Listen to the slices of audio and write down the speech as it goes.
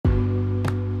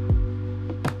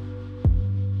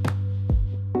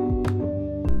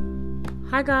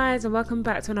Hi guys, and welcome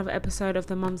back to another episode of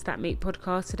the Mums That Meet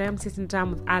podcast. Today I'm sitting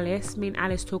down with Alice. Me and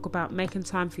Alice talk about making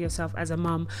time for yourself as a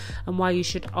mum and why you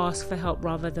should ask for help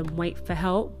rather than wait for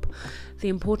help. The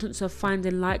importance of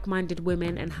finding like-minded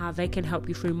women and how they can help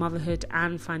you through motherhood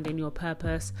and finding your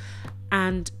purpose.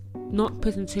 And not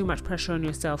putting too much pressure on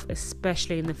yourself,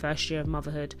 especially in the first year of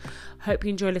motherhood. Hope you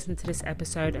enjoy listening to this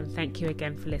episode and thank you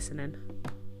again for listening.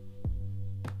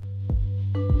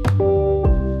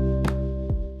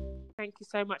 Thank you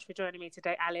so much for joining me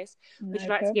today, Alice. Would you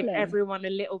like to give everyone a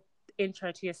little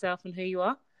intro to yourself and who you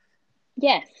are?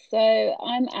 Yes, so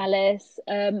I'm Alice.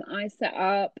 I set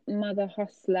up Mother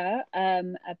Hustler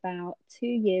about 2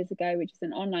 years ago, which is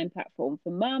an online platform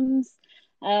for mums.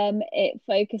 It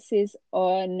focuses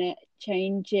on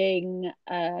changing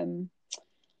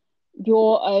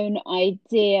your own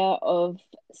idea of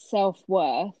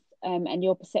self-worth and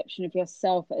your perception of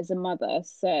yourself as a mother.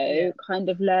 So kind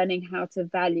of learning how to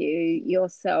value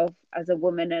yourself as a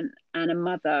woman and a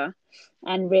mother,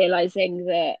 and realizing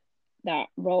that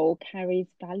role carries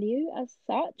value as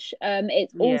such.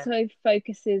 It also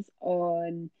focuses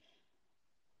on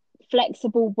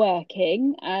flexible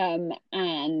working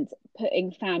and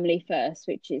putting family first,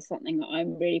 which is something that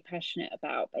I'm really passionate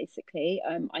about, basically.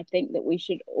 I think that we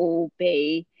should all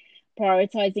be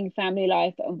prioritizing family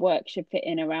life, and work should fit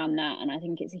in around that. And I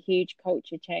think it's a huge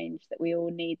culture change that we all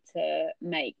need to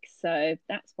make. So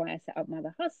that's why I set up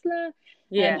Mother Hustler.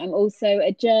 I'm also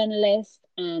a journalist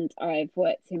and I've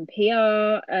worked in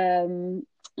PR.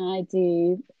 I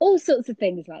do all sorts of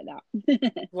things like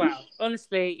that. Wow,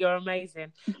 honestly, you're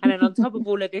amazing. And then on top of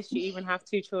all of this, you even have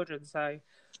 2 children. So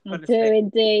honestly. I do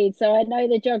indeed. So I know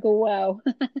the juggle well.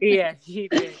 Yeah, you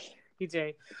do. You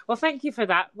do. Well, thank you for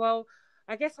that. Well,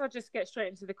 I guess I'll just get straight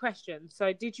into the question.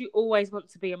 So did you always want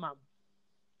to be a mum?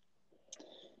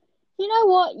 You know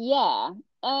what? Yeah.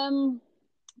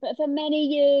 But for many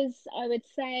years, I would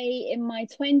say in my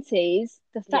 20s,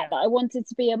 the fact that I wanted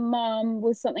to be a mum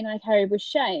was something I carried with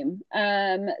shame.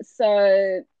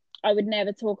 So I would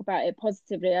never talk about it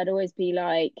positively. I'd always be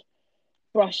like,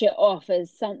 brush it off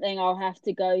as something I'll have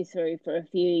to go through for a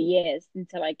few years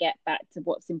until I get back to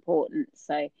what's important.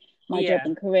 So my job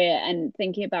and career. And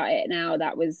thinking about it now,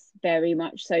 that was very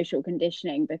much social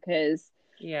conditioning, because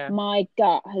my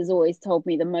gut has always told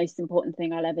me the most important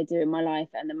thing I'll ever do in my life,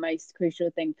 and the most crucial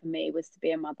thing for me, was to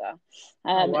be a mother.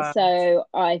 So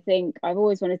I think I've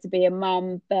always wanted to be a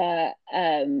mum, but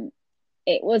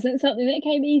it wasn't something that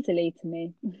came easily to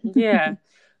me.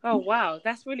 Oh, wow.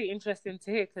 That's really interesting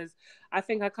to hear, because I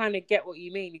think I kind of get what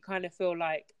you mean. You kind of feel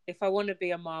like if I want to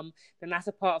be a mum, then that's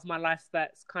a part of my life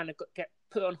that's kind of get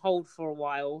put on hold for a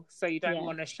while. So you don't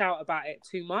want to shout about it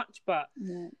too much. But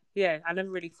I never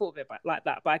really thought of it like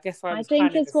that. But I guess I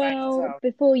think kind of as well,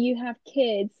 before you have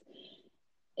kids,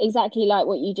 exactly like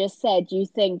what you just said, you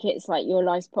think it's like your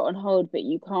life's put on hold, but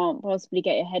you can't possibly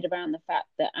get your head around the fact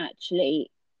that actually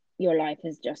your life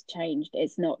has just changed.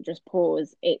 It's not just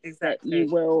pause, it's that you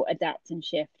will adapt and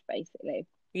shift, basically.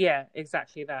 Yeah,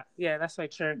 exactly that. Yeah, that's so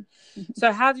true.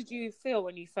 So how did you feel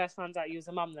when you first found out you was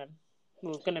a mum then?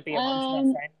 Well, going to be a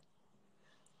mum,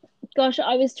 gosh,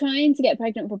 I was trying to get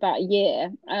pregnant for about a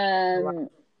year.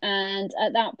 And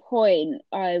at that point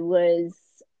I was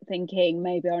thinking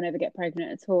maybe I'll never get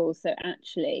pregnant at all. So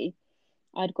actually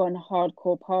I'd gone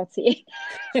hardcore partying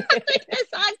because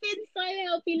I've been so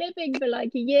healthy living for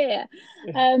like a year.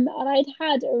 And I'd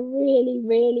had a really,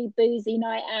 really boozy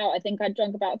night out. I think I'd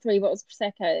drunk about 3 bottles of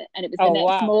Prosecco, and it was the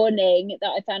next morning that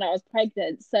I found out I was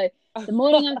pregnant. So the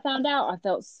morning I found out, I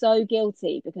felt so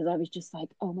guilty, because I was just like,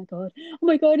 oh my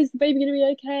God, is the baby going to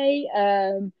be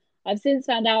okay? I've since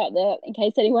found out that, in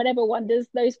case anyone ever wonders,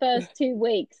 those first 2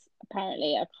 weeks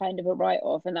apparently are kind of a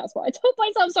write-off, and that's what I told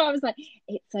myself. So I was like,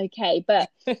 it's okay. But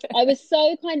I was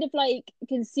so kind of like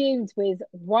consumed with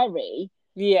worry,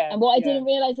 and what I didn't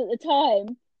realize at the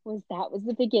time was that was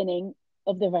the beginning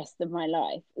of the rest of my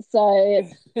life. So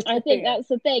I think that's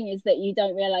the thing, is that you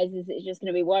don't realize is it's just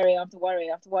going to be worry after worry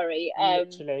after worry.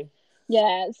 Literally.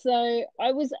 So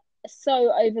I was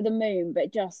so over the moon,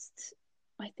 but just,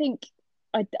 I think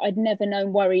I'd never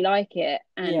known worry like it,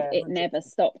 and it never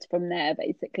stopped from there,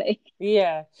 basically.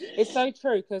 Yeah, it's so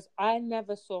true, because I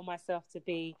never saw myself to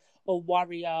be a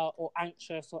worrier or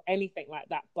anxious or anything like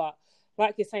that. But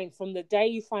like you're saying, from the day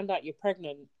you find out you're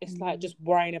pregnant, it's like just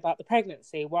worrying about the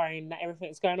pregnancy, worrying that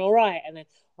everything's going all right, and then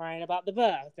worrying about the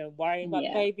birth, and worrying about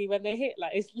the baby when they hit.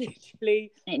 Like, it's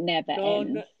literally it never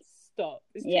ends. Stop.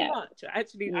 It's too much.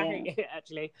 Actually, I hate it,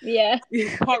 actually. Yeah. You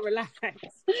can't relax.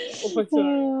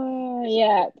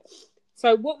 Yeah.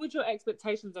 So what were your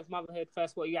expectations of motherhood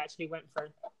first, what you actually went through?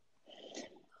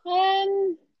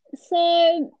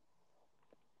 So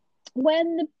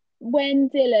when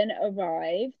Dylan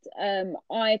arrived,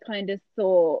 I kind of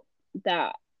thought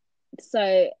that,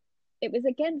 so it was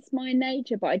against my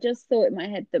nature, but I just thought in my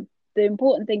head the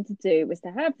important thing to do was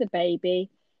to have the baby,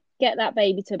 get that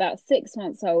baby to about 6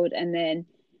 months old, and then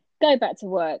go back to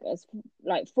work as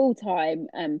like full time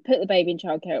and put the baby in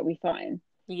childcare. It'll be fine.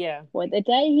 Yeah. Well, the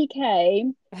day he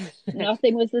came,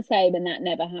 nothing was the same, and that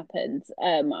never happened.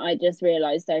 I just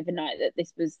realized overnight that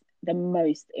this was the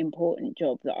most important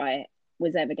job that I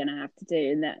was ever going to have to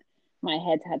do, and that my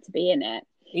head had to be in it.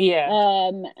 Yeah.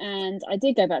 And I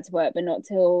did go back to work, but not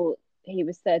till he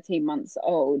was 13 months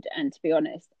old. And to be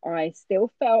honest, I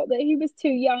still felt that he was too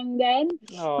young then,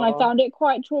 and I Oh, found it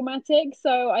quite traumatic.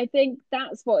 So I think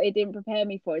that's what it didn't prepare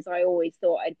me for. Is I always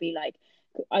thought I'd be like,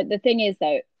 the thing is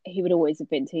though, he would always have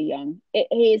been too young.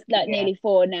 He is like yeah. nearly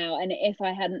 4 now, and if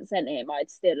I hadn't sent him,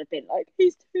 I'd still have been like,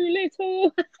 he's too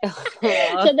little.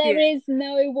 Oh, So there yeah. is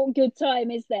no what good time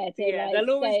is there to Yeah, like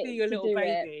there'll always be say your to little do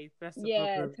it. baby. That's the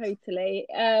Yeah, problem. totally.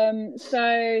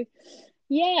 So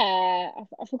yeah,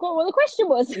 I forgot what the question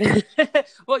was.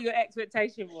 What your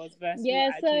expectation was versus what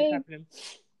Yeah, actually was so happening.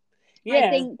 I Yeah.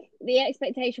 think the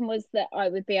expectation was that I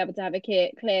would be able to have a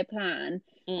clear plan.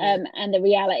 Mm. And the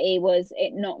reality was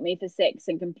it knocked me for six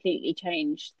and completely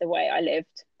changed the way I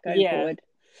lived going Yeah. forward.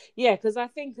 Yeah, because I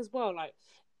think as well, like,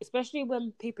 especially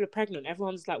when people are pregnant,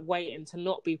 everyone's like waiting to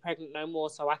not be pregnant no more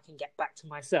so I can get back to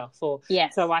myself, or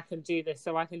Yes. so I can do this,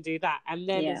 so I can do that. And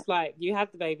then Yeah. it's like you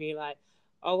have the baby, like,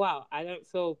 oh wow, I don't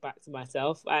feel back to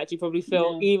myself. I actually probably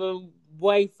feel No. even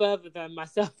way further than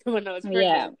myself when I was pregnant.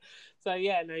 Yeah. So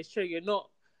yeah, no, it's true. You're not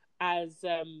as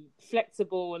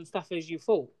flexible and stuff as you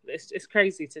thought. It's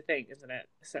crazy to think, isn't it?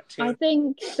 It's actually... I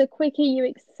think the quicker you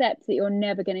accept that you're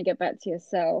never going to get back to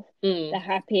yourself, the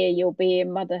happier you'll be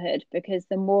in motherhood, because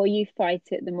the more you fight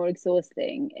it, the more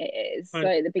exhausting it is. So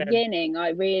at the 100%. beginning, I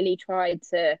really tried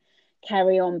to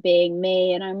carry on being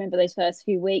me. And I remember those first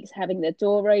few weeks having the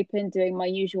door open, doing my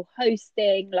usual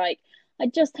hosting. Like, I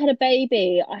just had a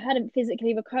baby. I hadn't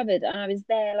physically recovered, and I was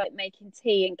there like making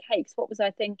tea and cakes. What was I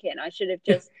thinking? I should have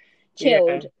just Yeah,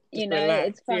 chilled. just It's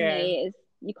relax. Yeah. funny.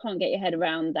 You can't get your head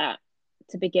around that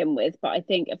to begin with, but I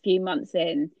think a few months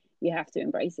in, you have to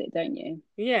embrace it, don't you?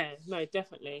 Yeah, no,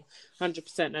 definitely,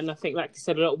 100%. And I think, like you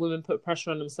said, a lot of women put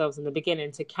pressure on themselves in the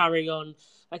beginning to carry on,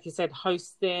 like you said,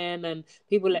 hosting, and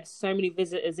people let so many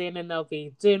visitors in, and they'll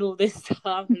be doing all this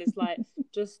stuff, and it's like,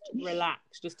 just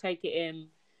relax, just take it in,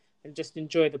 and just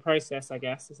enjoy the process, I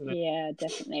guess, isn't it? Yeah,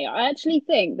 definitely. I actually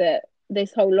think that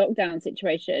this whole lockdown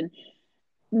situation,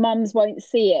 mums won't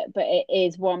see it, but it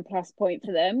is one plus point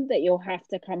for them that you'll have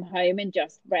to come home and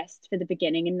just rest for the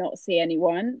beginning and not see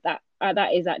anyone.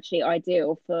 That is actually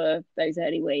ideal for those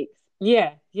early weeks.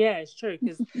 Yeah, it's true,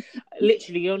 because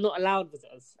literally you're not allowed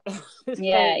visitors.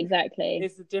 Yeah, So exactly.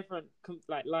 it's a different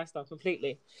like lifestyle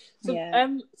completely. So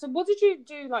Yeah. so what did you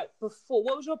do like before?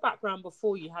 What was your background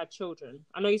before you had children?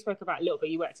 I know you spoke about a little bit,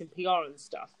 you worked in PR and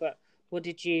stuff, but what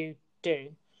did you do?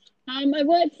 I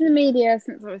worked in the media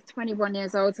since I was 21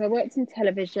 years old. So I worked in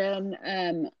television,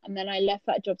 and then I left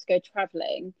that job to go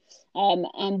traveling.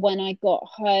 And when I got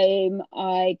home,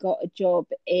 I got a job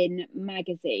in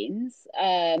magazines,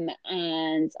 and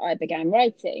I began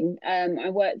writing.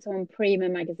 I worked on Prima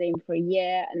magazine for a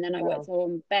year, and then I worked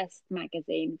on Best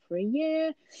magazine for a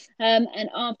year. And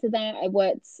after that, I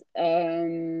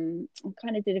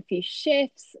kind of did a few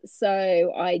shifts.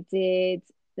 So I did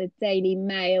the Daily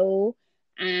Mail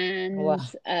and Wow.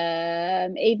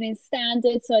 Evening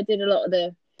Standard. So I did a lot of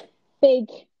the big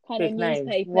kind of Big names.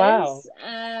 newspapers. Wow.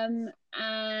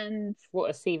 And What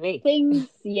a CV. things,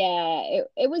 yeah,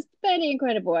 it was fairly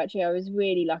incredible actually. I was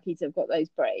really lucky to have got those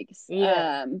breaks.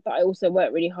 Yeah. But I also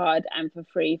worked really hard and for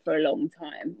free for a long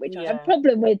time, which I have a Yeah.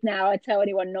 problem with now. I tell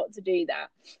anyone not to do that.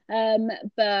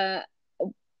 But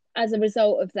as a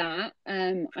result of that,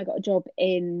 I got a job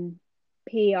in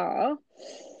PR.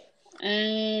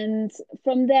 And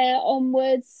from there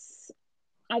onwards,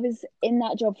 I was in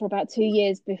that job for about 2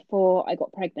 years before I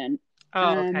got pregnant.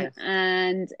 Oh, okay.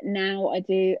 And now I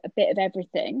do a bit of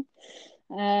everything,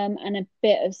 and a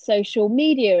bit of social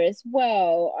media as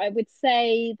well. I would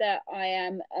say that I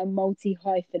am a multi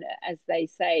hyphenate, as they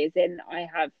say, as in I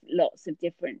have lots of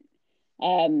different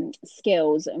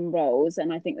skills and roles.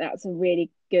 And I think that's a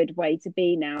really good way to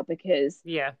be now, because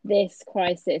this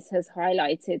crisis has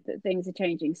highlighted that things are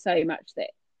changing so much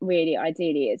that really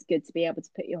ideally it's good to be able to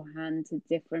put your hand to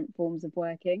different forms of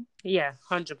working. Yeah,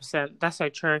 100%. That's so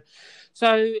true.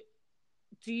 So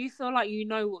do you feel like you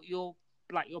know what your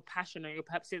passion or your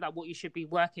purpose is, like what you should be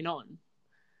working on?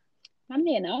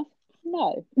 Funnily enough,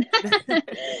 no.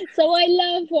 So I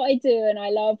love what I do, and I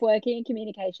love working in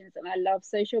communications, and I love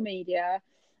social media.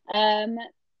 Um,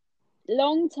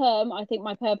 Long term, I think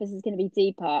my purpose is going to be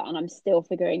deeper, and I'm still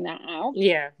figuring that out.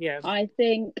 Yeah, yeah. I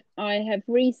think I have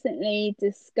recently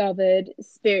discovered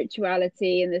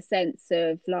spirituality in the sense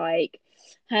of like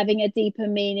having a deeper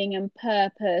meaning and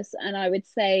purpose. And I would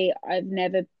say I've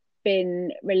never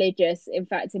been religious. In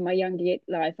fact, in my younger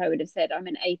life, I would have said I'm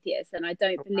an atheist and I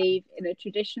don't believe in a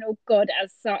traditional God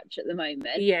as such at the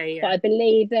moment. Yeah, But yeah. I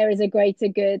believe there is a greater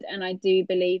good, and I do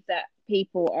believe that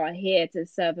people are here to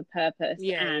serve a purpose.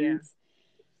 Yeah, yeah. And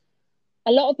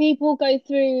a lot of people go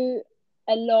through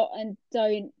a lot and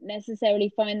don't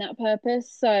necessarily find that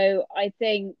purpose. So I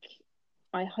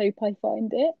hope I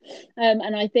find it.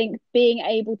 And I think being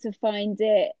able to find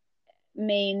it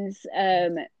means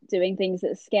doing things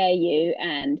that scare you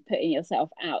and putting yourself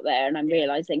out there. And I'm Yeah.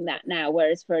 realizing that now,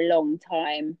 whereas for a long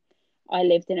time, I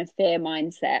lived in a fear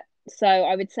mindset. So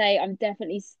I would say I'm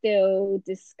definitely still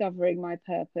discovering my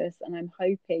purpose, and I'm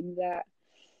hoping that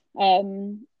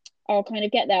um, I'll kind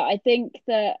of get there. I think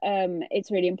that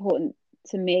it's really important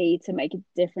to me to make a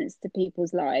difference to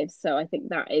people's lives. So I think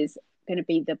that is going to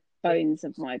be the bones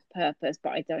of my purpose,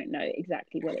 but I don't know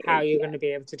exactly what it How is you're going yet. to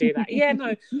be able to do that. Yeah,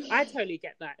 no, I totally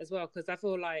get that as well, because I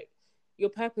feel like your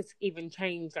purpose even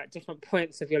changed at different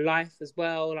points of your life as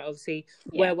well. Like obviously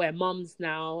Yeah, where we're mums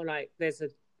now, like there's a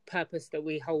purpose that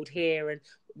we hold here and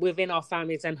within our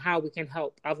families and how we can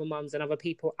help other mums and other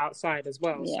people outside as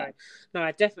well. So yeah. no,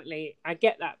 I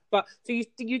get that. But so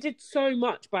you did so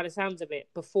much by the sounds of it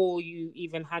before you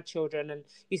even had children, and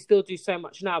you still do so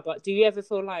much now. But do you ever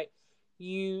feel like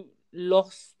you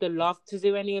lost the love to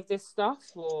do any of this stuff,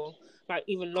 or like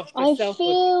even lost I yourself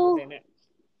feel within it?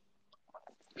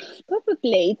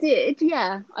 probably did.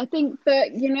 Yeah, I think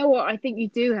that you know what? I think you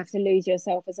do have to lose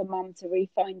yourself as a mum to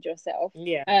re-find yourself.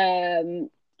 Yeah,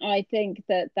 I think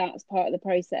that that's part of the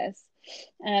process.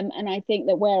 And I think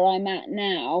that where I'm at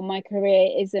now, my career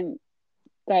isn't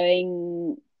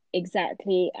going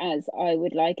exactly as I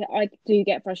would like it. I do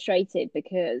get frustrated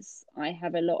because I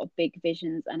have a lot of big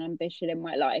visions and ambition in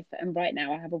my life. And right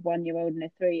now I have a 1 year old and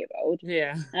a 3 year old.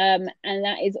 yeah, And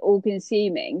that is all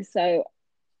consuming. So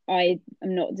I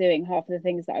am not doing half of the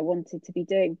things that I wanted to be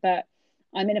doing, but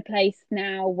I'm in a place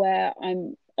now where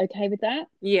I'm okay with that.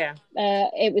 yeah,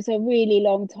 It was a really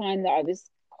long time that I was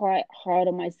quite hard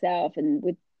on myself and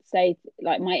would say,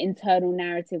 like, my internal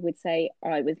narrative would say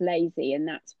I was lazy and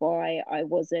that's why I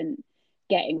wasn't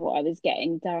getting what I was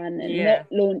getting done and not yeah,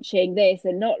 launching this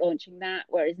and not launching that.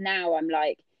 Whereas now I'm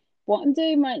like, what I'm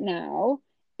doing right now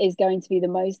is going to be the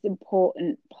most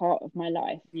important part of my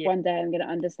life. yeah, One day I'm going to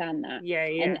understand that. yeah,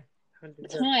 yeah, And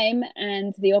 100%. time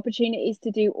and the opportunities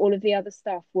to do all of the other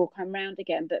stuff will come round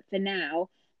again. But for now,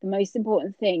 the most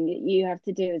important thing that you have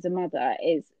to do as a mother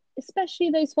is, especially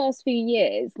those first few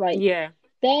years, like Yeah,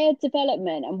 their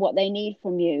development and what they need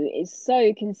from you is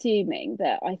so consuming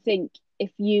that I think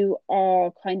if you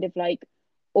are kind of like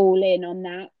all in on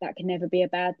that, that can never be a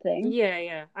bad thing. yeah,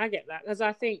 yeah. I get that because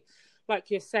I think, like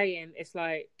you're saying, it's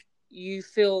like you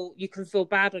can feel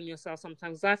bad on yourself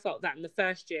sometimes. I felt that in the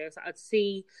first year. So I'd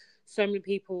see so many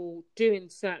people doing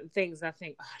certain things. I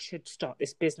think, oh, I should start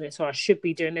this business or I should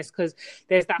be doing this because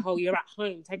there's that whole you're at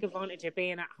home, take advantage of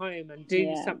being at home and do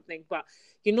Yeah. something. But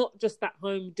you're not just at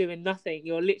home doing nothing.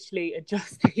 You're literally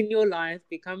adjusting your life,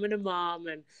 becoming a mom,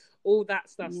 and all that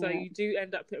stuff. So Yeah. you do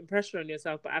end up putting pressure on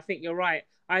yourself. But I think you're right.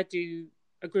 I do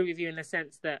agree with you in the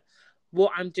sense that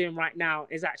what I'm doing right now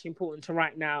is actually important to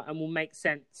right now and will make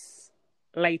sense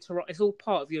later on. It's all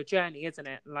part of your journey, isn't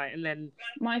it? Like, and then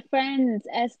My friend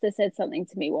Esther said something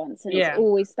to me once, and it's yeah,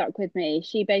 always stuck with me.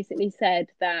 She basically said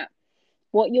that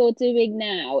what you're doing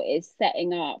now is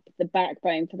setting up the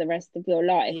backbone for the rest of your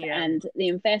life, yeah, and the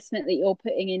investment that you're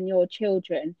putting in your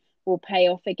children will pay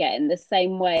off again the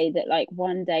same way that like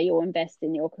one day you'll invest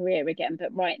in your career again.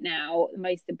 But right now the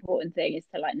most important thing is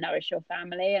to like nourish your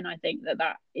family, and I think that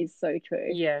that is so true.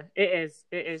 yeah. It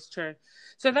is true.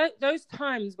 So those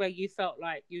times where you felt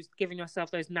like you was giving yourself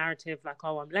those narrative, like,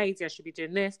 oh, I'm lazy, I should be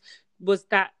doing this. Was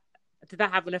that did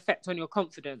that have an effect on your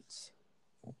confidence?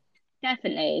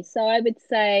 Definitely. So I would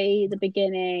say the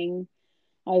beginning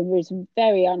I was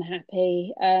very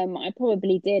unhappy. I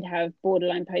probably did have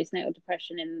borderline postnatal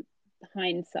depression in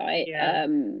hindsight. Yeah,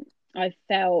 I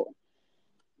felt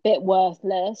a bit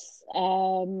worthless.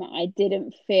 I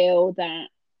didn't feel that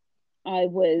I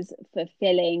was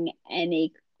fulfilling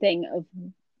anything of,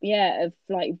 yeah, of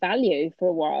like value for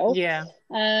a while. yeah,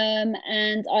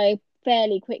 And I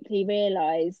fairly quickly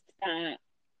realized that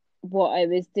what I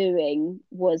was doing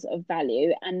was of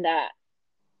value and that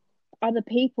other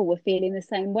people were feeling the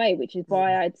same way, which is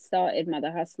why I'd started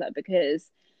Mother Hustler, because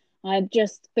I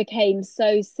just became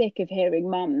so sick of hearing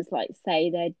mums like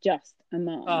say they're just a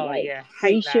mum. Oh Like yeah, we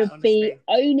hate that, should be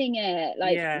honestly. owning it.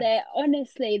 Like Yeah, there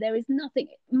honestly, there is nothing,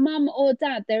 mum or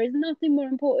dad, there is nothing more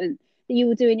important that you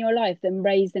will do in your life than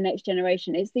raise the next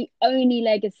generation. It's the only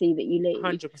legacy that you leave.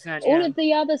 100%. All Yeah, of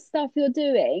the other stuff you're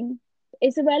doing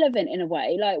is irrelevant in a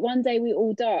way. Like one day we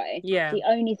all die. yeah. The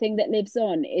only thing that lives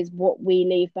on is what we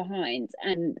leave behind,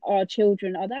 and our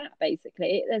children are that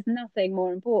basically. There's nothing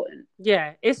more important.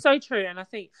 Yeah, it's so true. And I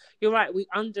think you're right. We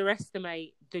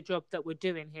underestimate the job that we're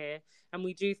doing here. And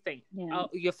we do think, Yeah. oh,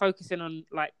 you're focusing on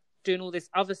like doing all this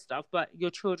other stuff, but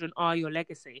your children are your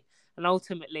legacy. And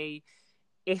ultimately,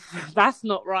 if that's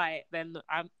not right, then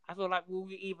I feel like will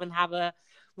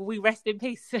we rest in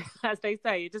peace, as they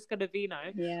say? You're just going to be,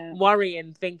 Yeah.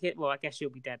 worrying, thinking, well, I guess you'll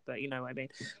be dead, but you know what I mean.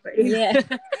 But, Yeah.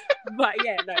 but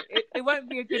yeah, no, it won't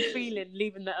be a good feeling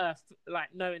leaving the earth, like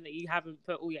knowing that you haven't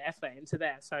put all your effort into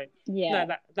there. So Yeah.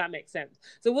 no, that makes sense.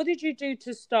 So what did you do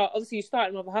to start? Obviously, you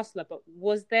started with a hustler, but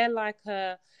was there like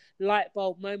a light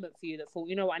bulb moment for you that thought,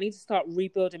 you know what, I need to start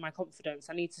rebuilding my confidence.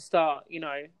 I need to start,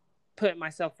 putting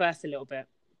myself first a little bit.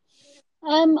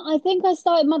 I think I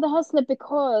started Mother Hustler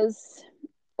because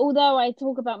although I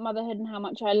talk about motherhood and how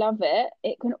much I love it,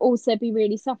 it can also be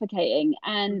really suffocating.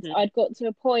 And Mm-hmm. I'd got to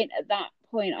a point at that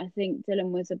point, I think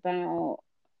Dylan was about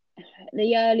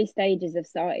the early stages of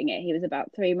starting it. He was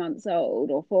about 3 months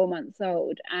old or 4 months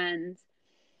old. And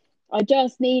I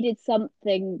just needed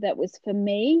something that was for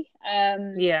me.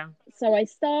 Yeah. So I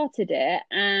started it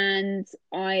and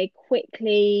I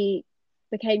quickly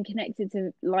became connected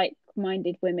to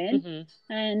like-minded women.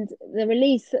 Mm-hmm. And the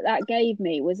release that gave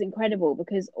me was incredible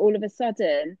because all of a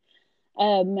sudden,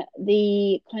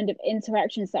 the kind of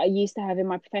interactions that I used to have in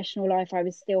my professional life, I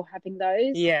was still having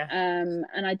those. Yeah.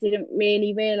 And I didn't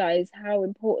really realize how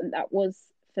important that was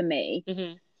for me.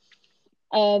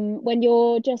 Mm-hmm. When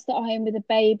you're just at home with a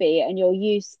baby and you're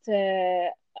used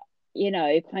to,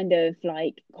 kind of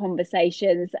like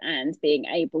conversations and being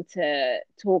able to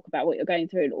talk about what you're going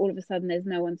through, and all of a sudden there's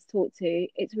no one to talk to,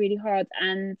 it's really hard.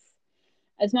 And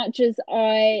as much as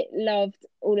I loved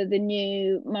all of the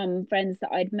new mum friends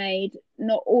that I'd made,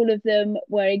 not all of them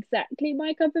were exactly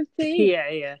my cup of tea.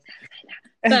 Yeah.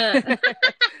 But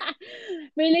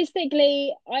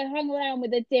realistically, I hung around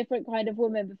with a different kind of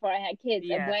woman before I had kids.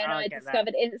 Yeah, And when I I get that.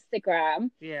 discovered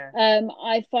Instagram, Yeah.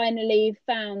 I finally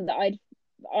found that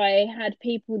I had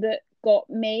people that got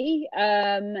me.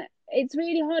 It's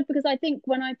really hard because I think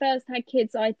when I first had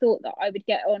kids, I thought that I would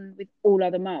get on with all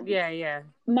other mums. Yeah.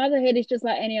 Motherhood is just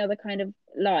like any other kind of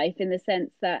life in the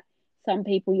sense that some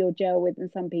people you'll gel with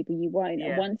and some people you won't.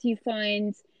 Yeah. And once you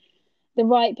find the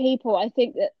right people, I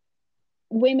think that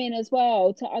women as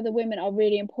well to other women are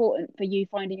really important for you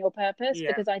finding your purpose. Yeah.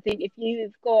 Because I think if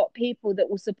you've got people that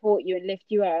will support you and lift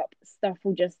you up, stuff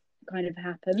will just kind of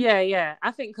happen. Yeah.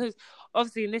 I think because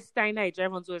obviously in this day and age,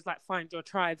 everyone's always like, find your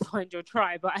tribe.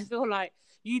 But I feel like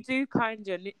you do kind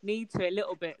of need to a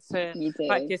little bit. So You do.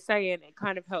 like you're saying, it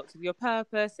kind of helps with your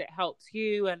purpose. It helps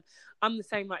you. And I'm the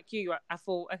same like you. I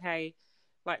thought, okay,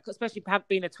 like especially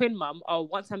being a twin mum. Oh,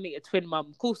 once I meet a twin mum,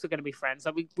 of course we're going to be friends.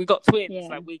 Like we got twins, Yeah.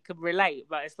 like we can relate.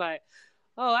 But it's like,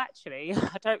 oh, actually,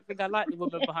 I don't think I like the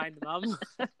woman behind the mum.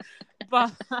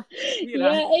 But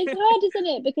yeah, it's hard, isn't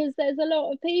it? Because there's a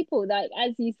lot of people, like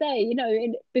as you say,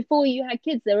 before you had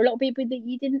kids, there were a lot of people that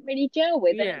you didn't really gel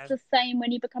with, and it's the same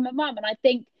when you become a mum. And I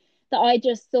think that I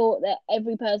just thought that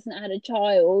every person that had a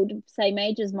child same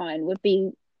age as mine would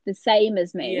be the same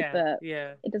as me, but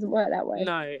it doesn't work that way.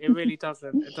 No, it really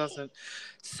doesn't. It doesn't.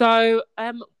 So,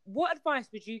 what advice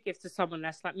would you give to someone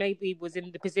that's like maybe was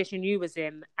in the position you was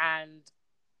in and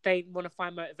they want to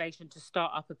find motivation to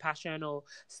start up a passion or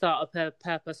start up a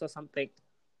purpose or something?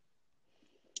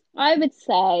 I would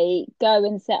say go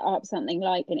and set up something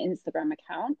like an Instagram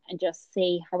account and just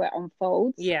see how it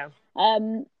unfolds. Yeah.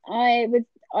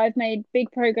 I've made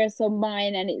big progress on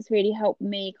mine, and it's really helped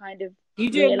me kind of you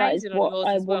do realize amazing what on yours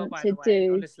I as well, want by to the way,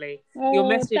 do. honestly. Your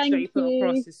message that you put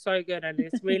across is so good, and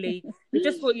it's really it's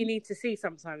just what you need to see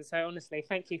sometimes. So honestly,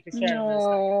 thank you for sharing this.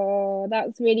 Oh,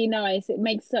 that's really nice. It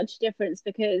makes such a difference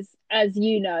because, as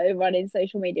you know, running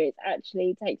social media, it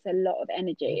actually takes a lot of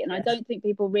energy, and I don't think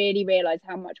people really realize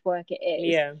how much work it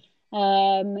is. Yeah.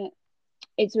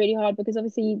 It's really hard because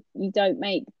obviously you don't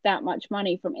make that much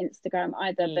money from Instagram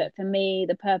either. But for me,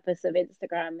 the purpose of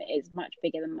Instagram is much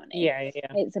bigger than money. Yeah.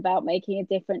 It's about making a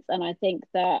difference. And I think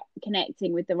that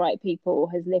connecting with the right people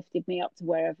has lifted me up to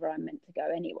wherever I'm meant to go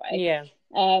anyway. Yeah.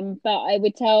 But I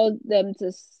would tell them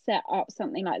to set up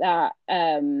something like that,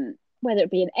 whether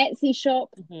it be an Etsy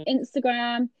shop,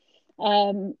 Instagram,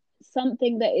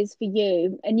 something that is for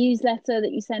you, a newsletter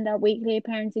that you send out weekly, a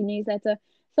parenting newsletter.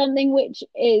 something which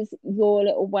is your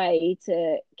little way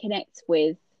to connect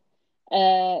with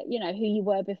you know, who you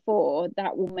were before,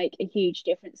 that will make a huge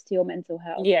difference to your mental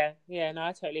health. Yeah, no,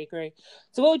 I totally agree.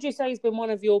 So what would you say has been one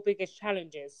of your biggest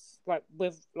challenges, like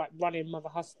with like running Mother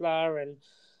Hustler and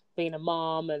being a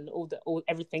mom and all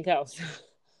everything else?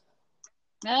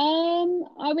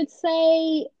 I would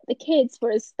say the kids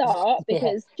for a start, Yeah.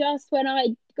 because just when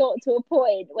I got to a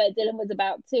point where Dylan was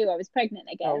about 2, I was pregnant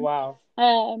Oh, again. wow.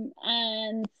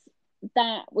 And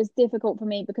that was difficult for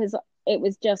me because it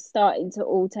was just starting to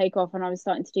all take off and I was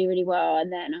starting to do really well.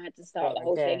 And then I had to start the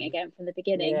whole thing again from the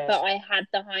beginning. Yeah. But I had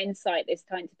the hindsight this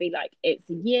time to be like, it's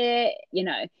a year, you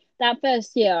know, that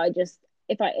first year, I just,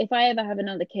 if I ever have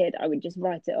another kid, I would just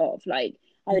write it off. Like,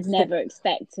 I would never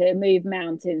expect to move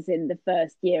mountains in the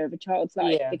first year of a child's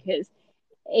life, Yeah. because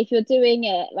if you're doing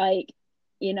it like,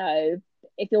 you know,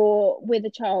 if you're with a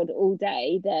child all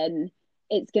day, then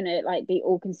it's gonna like be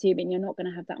all consuming. You're not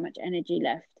gonna have that much energy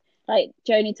left. Like,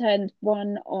 Joni turned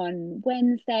 1 on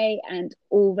Wednesday, and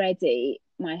already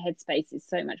my headspace is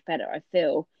so much better. I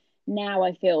feel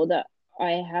that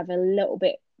I have a little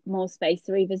bit more space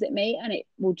to revisit me, and it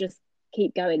will just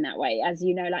keep going that way. As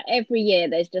you know, like every year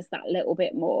there's just that little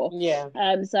bit more. Yeah.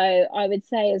 So I would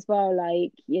say as well,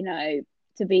 like, you know,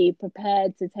 to be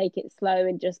prepared to take it slow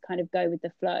and just kind of go with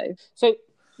the flow. So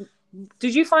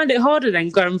did you find it harder then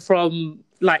going from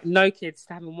like no kids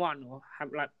to having one, or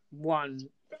have like one?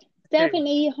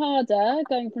 Definitely harder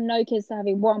going from no kids to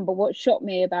having one, but what shocked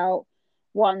me about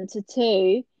 1 to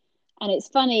 2, and it's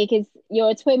funny because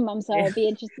you're a twin mum, so I'd be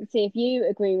interested to see if you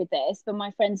agree with this. But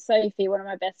my friend Sophie, one of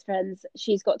my best friends,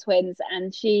 she's got twins,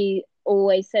 and she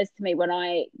always says to me when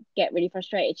I get really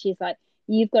frustrated, she's like,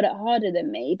 "You've got it harder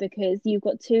than me because you've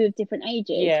got 2 of different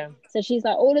ages." Yeah. So she's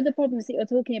like, all of the problems that you're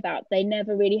talking about, they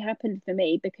never really happened for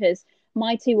me because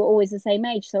my 2 were always the same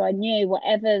age. So I knew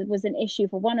whatever was an issue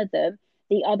for one of them,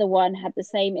 the other one had the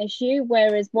same issue.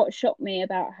 Whereas what shocked me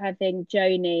about having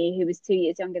Joni, who was 2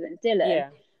 years younger than Dylan,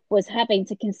 was having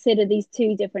to consider these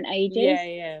 2 different ages.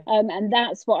 And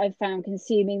that's what I've found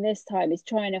consuming this time, is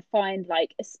trying to find,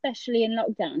 like, especially in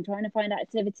lockdown, trying to find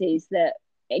activities that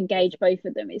engage both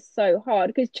of them is so hard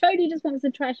because Jodie just wants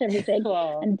to trash everything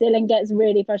and Dylan gets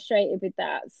really frustrated with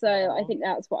that. So I think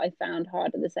that's what I found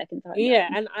harder the second time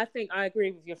round. And I think I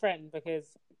agree with your friend, because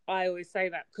I always say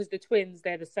that because the twins,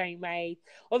 they're the same age.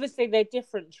 Obviously, they're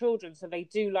different children, so they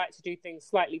do like to do things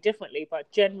slightly differently, but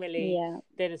generally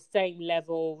they're the same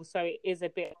level. So it is a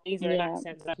bit easier in that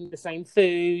sense. Like the same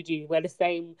food, you wear the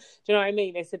same. Do you know what I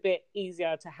mean? It's a bit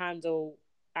easier to handle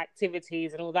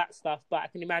activities and all that stuff. But I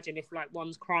can imagine if like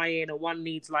one's crying or one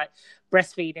needs like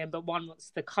breastfeeding, but one wants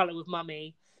to colour with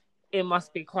mummy, it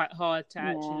must be quite hard to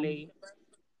actually.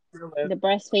 The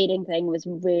breastfeeding thing was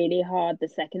really hard the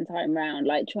second time round,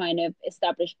 like trying to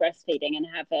establish breastfeeding and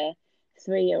have a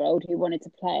 3-year-old who wanted to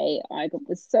play. I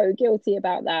was so guilty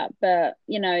about that, but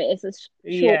you know, it's a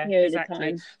short period of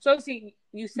time. So obviously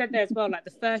you said there as well, like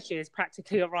the first year is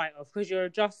practically a write-off because you're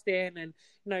adjusting and,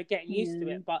 you know, getting used to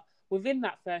it. But within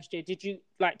that first year, did you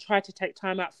like try to take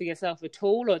time out for yourself at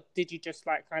all, or did you just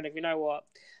like kind of, you know what,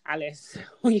 Alice,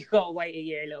 you gotta wait a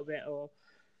year a little bit? Or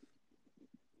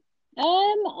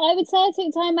I would say I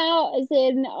took time out, as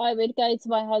in I would go to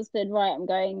my husband, right, I'm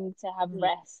going to have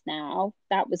rest now.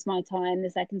 That was my time the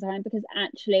second time, because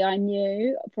actually I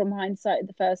knew from hindsight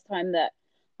the first time that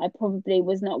I probably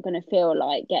was not going to feel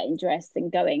like getting dressed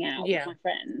and going out with my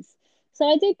friends. So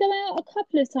I did go out a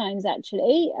couple of times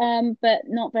actually, but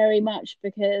not very much,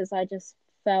 because I just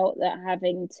felt that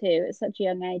having 2 at such a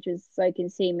young age was so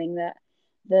consuming that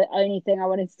the only thing I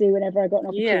wanted to do whenever I got an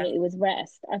opportunity was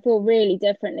rest. I feel really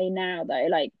differently now though.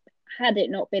 Like, had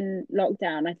it not been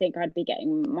lockdown, I think I'd be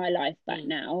getting my life back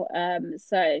now.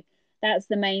 So that's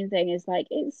the main thing, is like,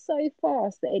 it's so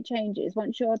fast that it changes.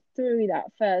 Once you're through that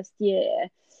first year,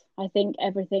 I think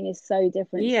everything is so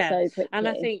different so quickly. And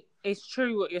I think it's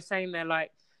true what you're saying there, like,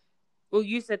 well,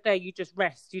 you said there you just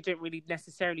rest. You didn't really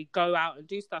necessarily go out and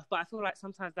do stuff. But I feel like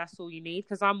sometimes that's all you need,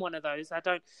 because I'm one of those. I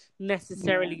don't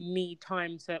necessarily need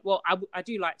time to... Well, I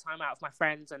do like time out with my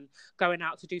friends and going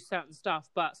out to do certain stuff.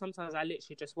 But sometimes I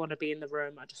literally just want to be in the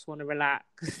room. I just want to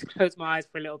relax, close my eyes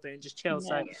for a little bit and just chill.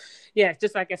 So,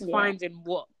 just, I guess, finding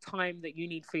what time that you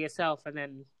need for yourself and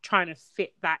then trying to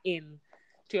fit that in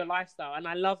to your lifestyle. And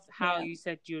I love how you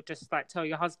said you just like tell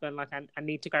your husband like I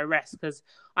need to go rest, because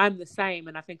I'm the same,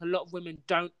 and I think a lot of women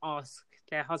don't ask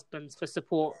their husbands for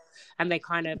support, and they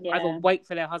kind of either wait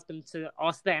for their husband to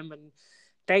ask them, and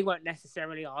they won't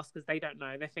necessarily ask because they don't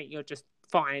know, they think you're just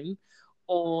fine,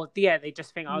 or they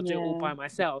just think I'll do it all by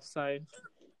myself. So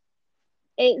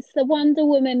It's the Wonder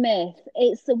Woman myth.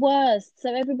 It's the worst.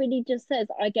 So everybody just says,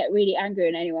 I get really angry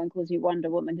when anyone calls me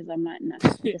Wonder Woman because I'm like, no,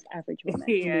 I'm just average woman.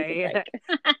 Give me a break.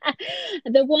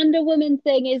 The Wonder Woman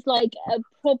thing is like a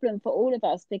problem for all of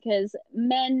us because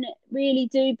men really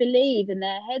do believe in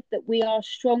their head that we are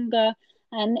stronger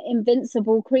and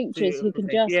invincible creatures who can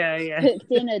just cook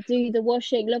dinner, do the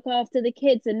washing, look after the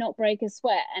kids and not break a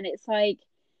sweat. And it's like,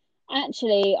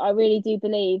 actually, I really do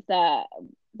believe that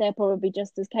they're probably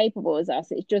just as capable as us.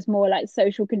 It's just more like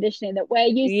social conditioning that we're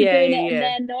used to doing it and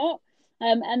they're not.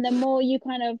 And the more you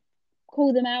kind of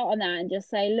call them out on that and just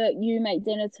say, look, you make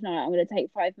dinner tonight, I'm going to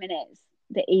take 5 minutes,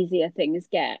 the easier things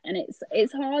get. And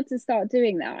it's hard to start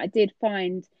doing that. I did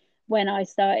find when I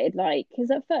started, like, because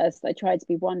at first I tried to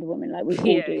be Wonder Woman like we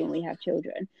all do when we have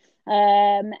children.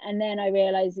 And then I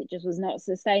realized it just was not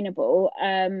sustainable.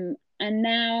 And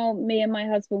now me and my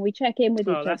husband, we check in with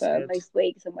each other most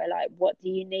weeks and we're like, what do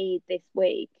you need this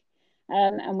week?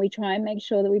 And we try and make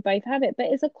sure that we both have it. But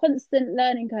it's a constant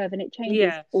learning curve and it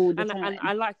changes all the time. And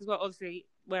I like as well, obviously,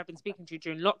 where I've been speaking to you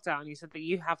during lockdown, you said that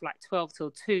you have like 12 till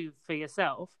 2 for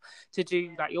yourself to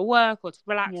do like your work or to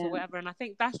relax or whatever. And I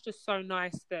think that's just so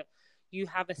nice that you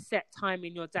have a set time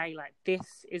in your day, like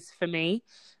this is for me.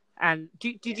 And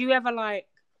did you ever like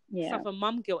suffer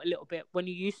mum guilt a little bit when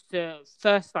you used to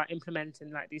first start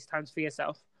implementing like these times for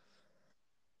yourself?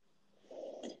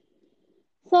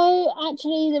 So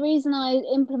actually the reason I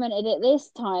implemented it this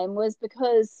time was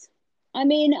because I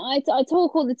mean I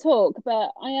talk all the talk,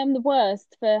 but I am the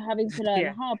worst for having to learn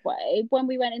the hard way. When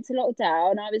we went into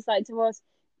lockdown, I was like to Ross,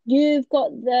 you've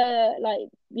got the like,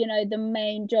 you know, the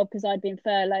main job because I'd been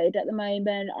furloughed at the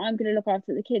moment. I'm going to look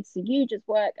after the kids, so you just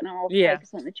work and I'll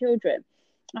focus on the children.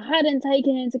 I hadn't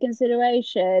taken into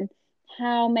consideration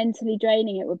how mentally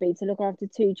draining it would be to look after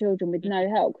 2 children with no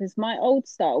help, because my old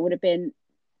style would have been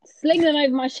sling them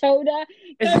over my shoulder,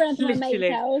 go around to my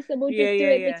mate's house and we'll just do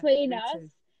it between us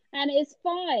and it's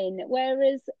fine.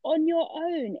 Whereas on your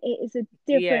own, it is a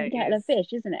different kettle of fish,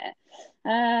 isn't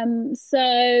it? So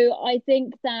I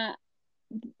think that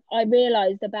I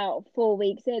realized about 4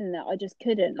 weeks in that I just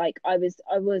couldn't, like I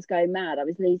was going mad. I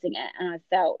was losing it and I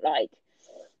felt like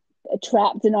a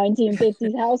trapped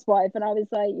 1950s housewife. And I was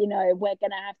like, you know, we're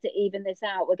going to have to even this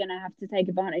out. We're going to have to take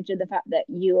advantage of the fact that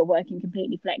you are working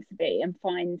completely flexibly and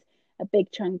find a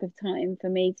big chunk of time for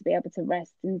me to be able to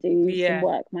rest and do some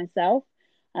work myself.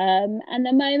 And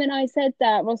the moment I said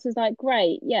that, Ross was like,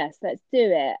 great, yes, let's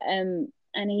do it. And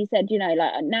he said, you know,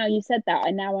 like, now you said that, I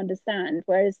now understand.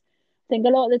 Whereas I think a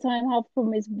lot of the time half the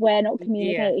problem is we're not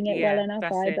communicating it well enough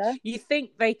either. You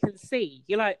think they can see.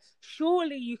 You're like,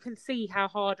 surely you can see how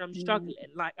hard I'm struggling.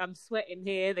 Like I'm sweating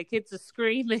here, the kids are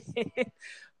screaming.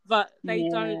 But they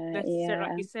don't necessarily,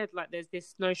 like you said, like there's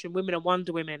this notion women are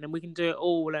Wonder Women and we can do it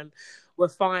all and we're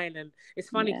fine. And it's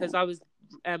funny because I was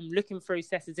looking through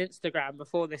Seth's Instagram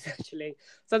before this actually.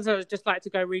 Sometimes I just like to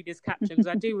go read his captions.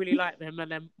 I do really like them.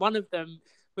 And then one of them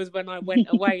was when I went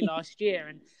away last year.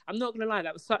 And I'm not going to lie,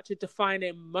 that was such a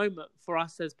defining moment for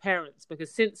us as parents, because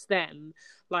since then,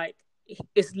 like,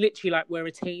 it's literally like we're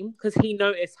a team, because he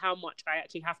noticed how much I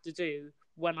actually have to do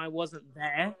when I wasn't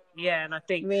there. Yeah, and I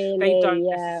think they don't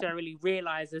necessarily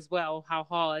realise as well how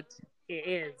hard it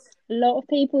is. A lot of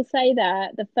people say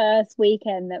that the first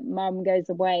weekend that mum goes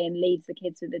away and leaves the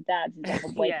kids with the dads is like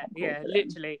a wake-up call for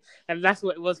literally. And that's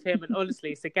what it was for him. And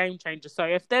honestly, it's a game changer. So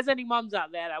if there's any mums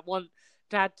out there that want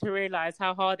dad to realise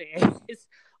how hard it is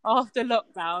after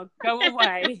lockdown, go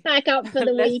away. Back up for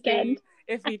the weekend.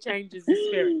 If he changes his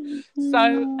spirit.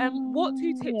 So what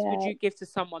 2 tips would you give to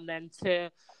someone then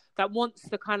that wants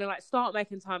to kind of like start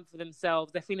making time for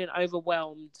themselves? They're feeling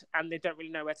overwhelmed and they don't really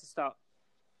know where to start.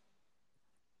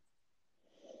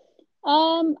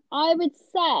 I would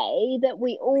say that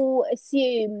we all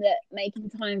assume that making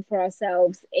time for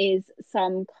ourselves is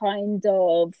some kind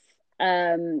of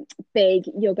big,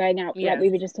 you're going out, like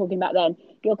we were just talking about then,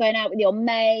 you're going out with your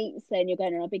mates and you're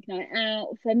going on a big night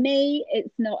out. For me,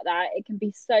 it's not that. It can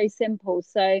be so simple.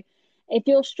 So if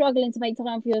you're struggling to make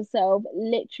time for yourself,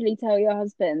 literally tell your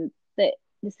husband that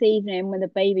this evening when the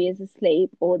baby is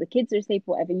asleep or the kids are asleep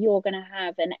or whatever, you're going to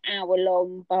have an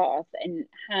hour-long bath and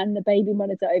hand the baby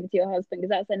monitor over to your husband, because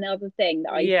that's another thing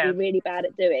that I used to be really bad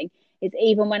at doing, is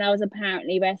even when I was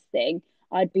apparently resting,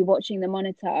 I'd be watching the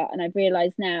monitor, and I've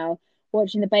realised now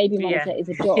watching the baby monitor is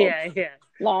a job.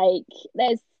 Like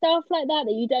there's stuff like that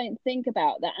you don't think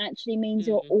about that actually means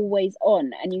you're always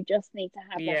on, and you just need to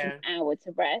have like an hour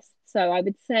to rest. So I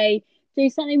would say do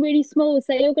something really small.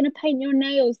 Say you're going to paint your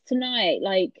nails tonight,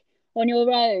 like on your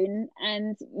own,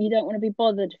 and you don't want to be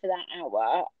bothered for that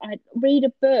hour. I'd read a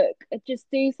book. Just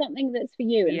do something that's for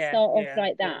you and start off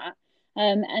like that.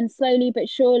 And slowly but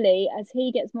surely, as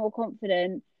he gets more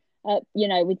confident,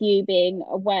 with you being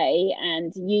away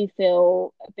and you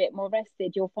feel a bit more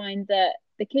rested, you'll find that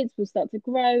the kids will start to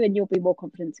grow and you'll be more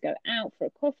confident to go out for a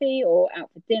coffee or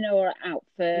out for dinner or out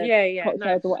for Yeah, no,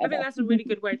 cocktails or I think whatever. that's a really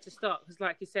good way to start because,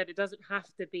 like you said, it doesn't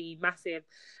have to be massive.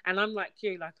 And I'm like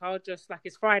you, like I'll just like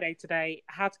it's Friday today.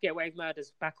 How to Get Away with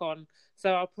Murders back on,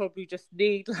 so I'll probably just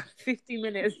need like 50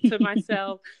 minutes to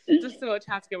myself just to watch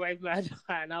How to Get Away with Murder,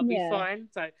 and I'll be Yeah. fine.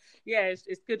 So yeah,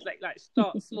 it's good. Like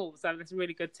start small. So that's a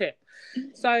really good tip.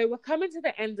 So we're coming to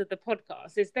the end of the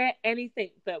podcast. Is there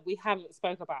anything that we haven't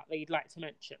spoke about that you'd like to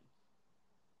mention?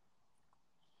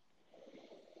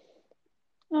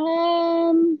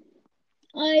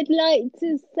 I'd like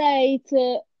to say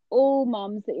to all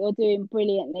mums that you're doing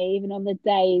brilliantly, even on the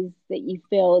days that you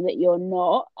feel that you're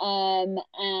not.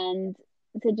 And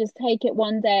to just take it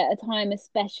one day at a time,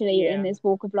 especially in Yeah. this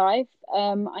walk of life.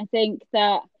 I think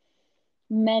that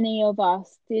many of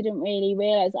us didn't really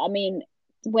realize. I mean,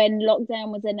 when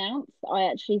lockdown was announced, I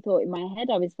actually thought in my head,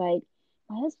 I was like,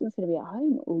 my husband's going to be at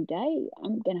home all day.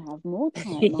 I'm going to have more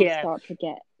time. I'll Yeah. start to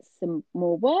get some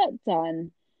more work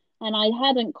done. And I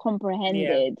hadn't Yeah.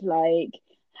 comprehended like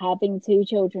having two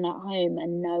children at home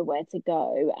and nowhere to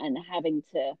go and having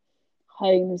to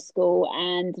homeschool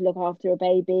and look after a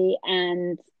baby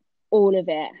and all of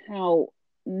it, how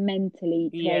mentally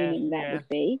Yeah. draining that Yeah. would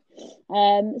be.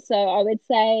 So I would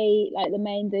say like the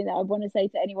main thing that I want to say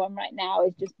to anyone right now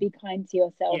is just be kind to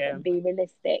yourself Yeah. and be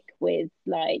realistic with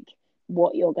like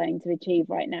what you're going to achieve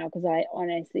right now, because I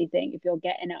honestly think if you're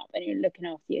getting up and you're looking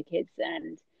after your kids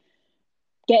and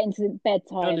getting to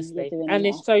bedtime, Honestly, you're doing and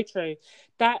enough. it's so true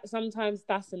that sometimes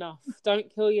that's enough.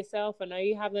 Don't kill yourself. I know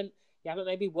you haven't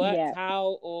maybe worked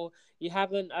out, or you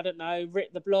haven't, I don't know,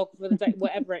 written the blog for the day,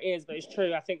 whatever it is, but it's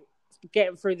true. I think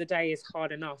getting through the day is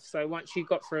hard enough, so once you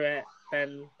got through it,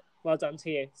 then well done to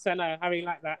you. So no, I really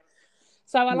like that.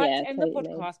 So I like to end the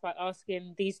podcast by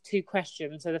asking these two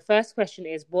questions. So the first question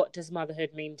is, what does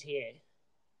motherhood mean to you?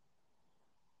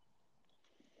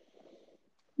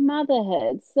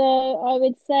 Motherhood. So I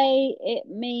would say it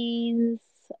means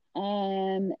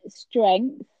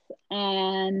strength,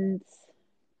 and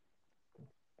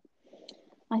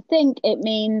I think it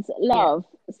means Yeah. love.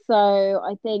 So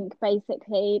I think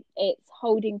basically it's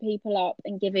holding people up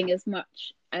and giving as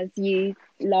much as you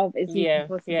love as you can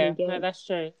possibly give. No, that's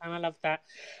true, and I love that.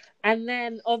 And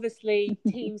then obviously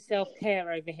team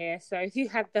self-care over here. So if you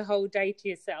had the whole day to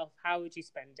yourself, how would you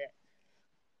spend it?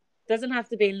 Doesn't have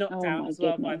to be locked out as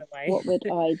well, by the way. What would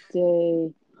I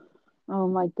do? Oh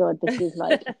my God, this is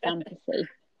like a fantasy.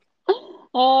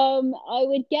 I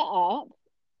would get up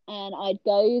and I'd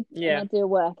go and I'd do a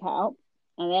workout,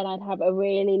 and then I'd have a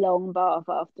really long bath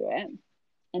after it,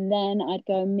 and then I'd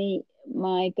go and meet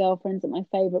my girlfriends at my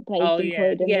favorite place in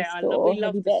Croydon, the store. We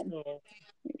love the store.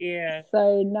 Yeah,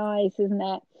 so nice, isn't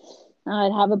it?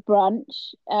 I'd have a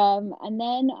brunch, and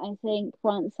then I think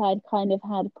once I'd kind of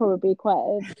had probably quite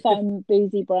a fun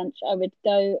boozy brunch, I would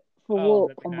go for a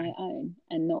walk on my own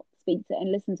and not speak to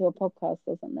and listen to a podcast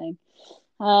or something.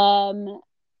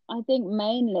 I think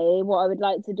mainly what I would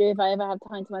like to do if I ever have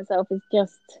time to myself is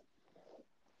just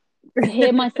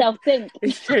hear myself think.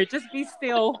 It's true. Just be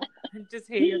still and just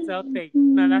hear yourself think.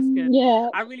 No, that's good. Yeah,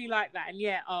 I really like that.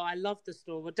 And I love the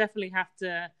store. We'll definitely have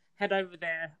to head over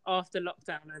there after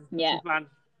lockdown and run.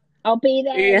 I'll be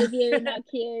there with you in that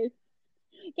queue,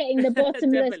 getting the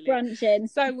bottomless brunch in.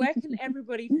 So where can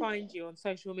everybody find you on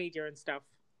social media and stuff?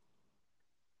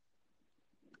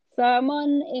 So I'm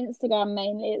on Instagram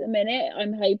mainly at the minute.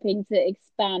 I'm hoping to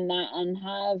expand that and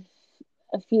have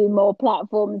a few more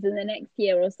platforms in the next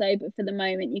year or so. But for the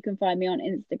moment, you can find me on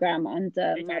Instagram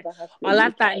under Mother Hustle. I'll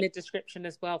add that in the description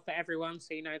as well for everyone,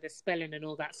 so you know the spelling and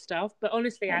all that stuff. But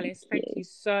honestly, Alice, thank you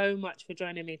so much for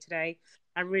joining me today.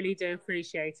 I really do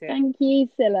appreciate it. Thank you,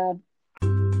 Scylla.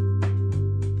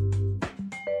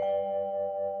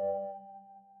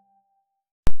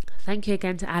 Thank you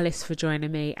again to Alice for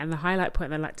joining me. And the highlight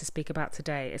point I'd like to speak about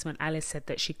today is when Alice said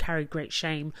that she carried great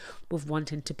shame with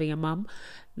wanting to be a mum.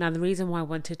 Now, the reason why I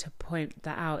wanted to point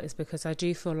that out is because I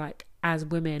do feel like as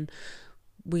women,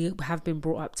 we have been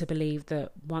brought up to believe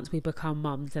that once we become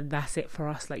mums, then that's it for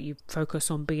us. Like, you focus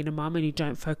on being a mum and you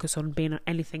don't focus on being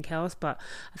anything else. But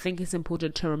I think it's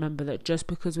important to remember that just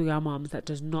because we are mums, that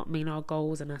does not mean our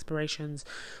goals and aspirations,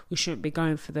 we shouldn't be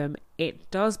going for them. It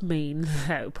does mean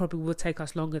that it probably will take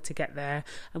us longer to get there,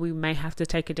 and we may have to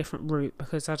take a different route,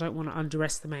 because I don't want to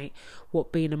underestimate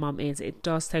what being a mum is. It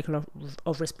does take a lot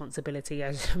of responsibility,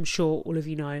 as I'm sure all of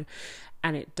you know,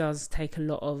 and it does take a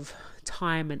lot of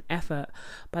time and effort,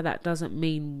 but that doesn't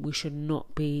mean we should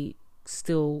not be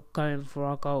still going for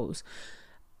our goals.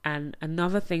 And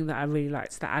another thing that I really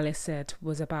liked that Alice said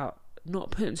was about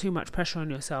not putting too much pressure on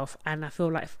yourself. And I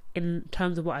feel like in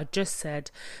terms of what I just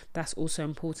said, that's also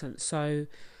important. So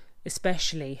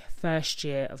especially first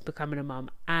year of becoming a mum,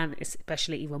 and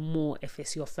especially even more if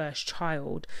it's your first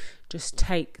child, just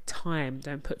take time.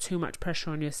 Don't put too much pressure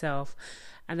on yourself.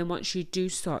 And then once you do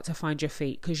start to find your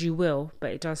feet, because you will,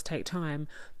 but it does take time,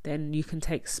 then you can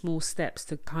take small steps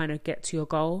to kind of get to your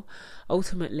goal.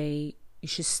 Ultimately, you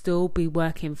should still be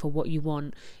working for what you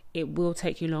want. It will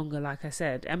take you longer, like I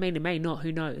said. I mean, it may not,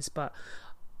 who knows, but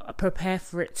prepare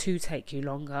for it to take you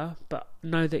longer, but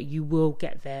know that you will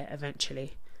get there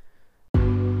eventually.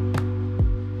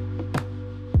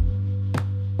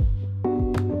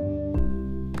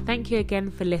 Thank you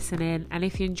again for listening, and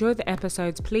if you enjoyed the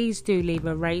episodes, please do leave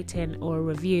a rating or a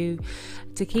review.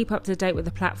 To keep up to date with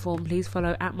the platform, please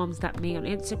follow @momsthatme on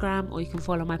Instagram, or you can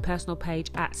follow my personal page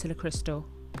 @SilaCrystal.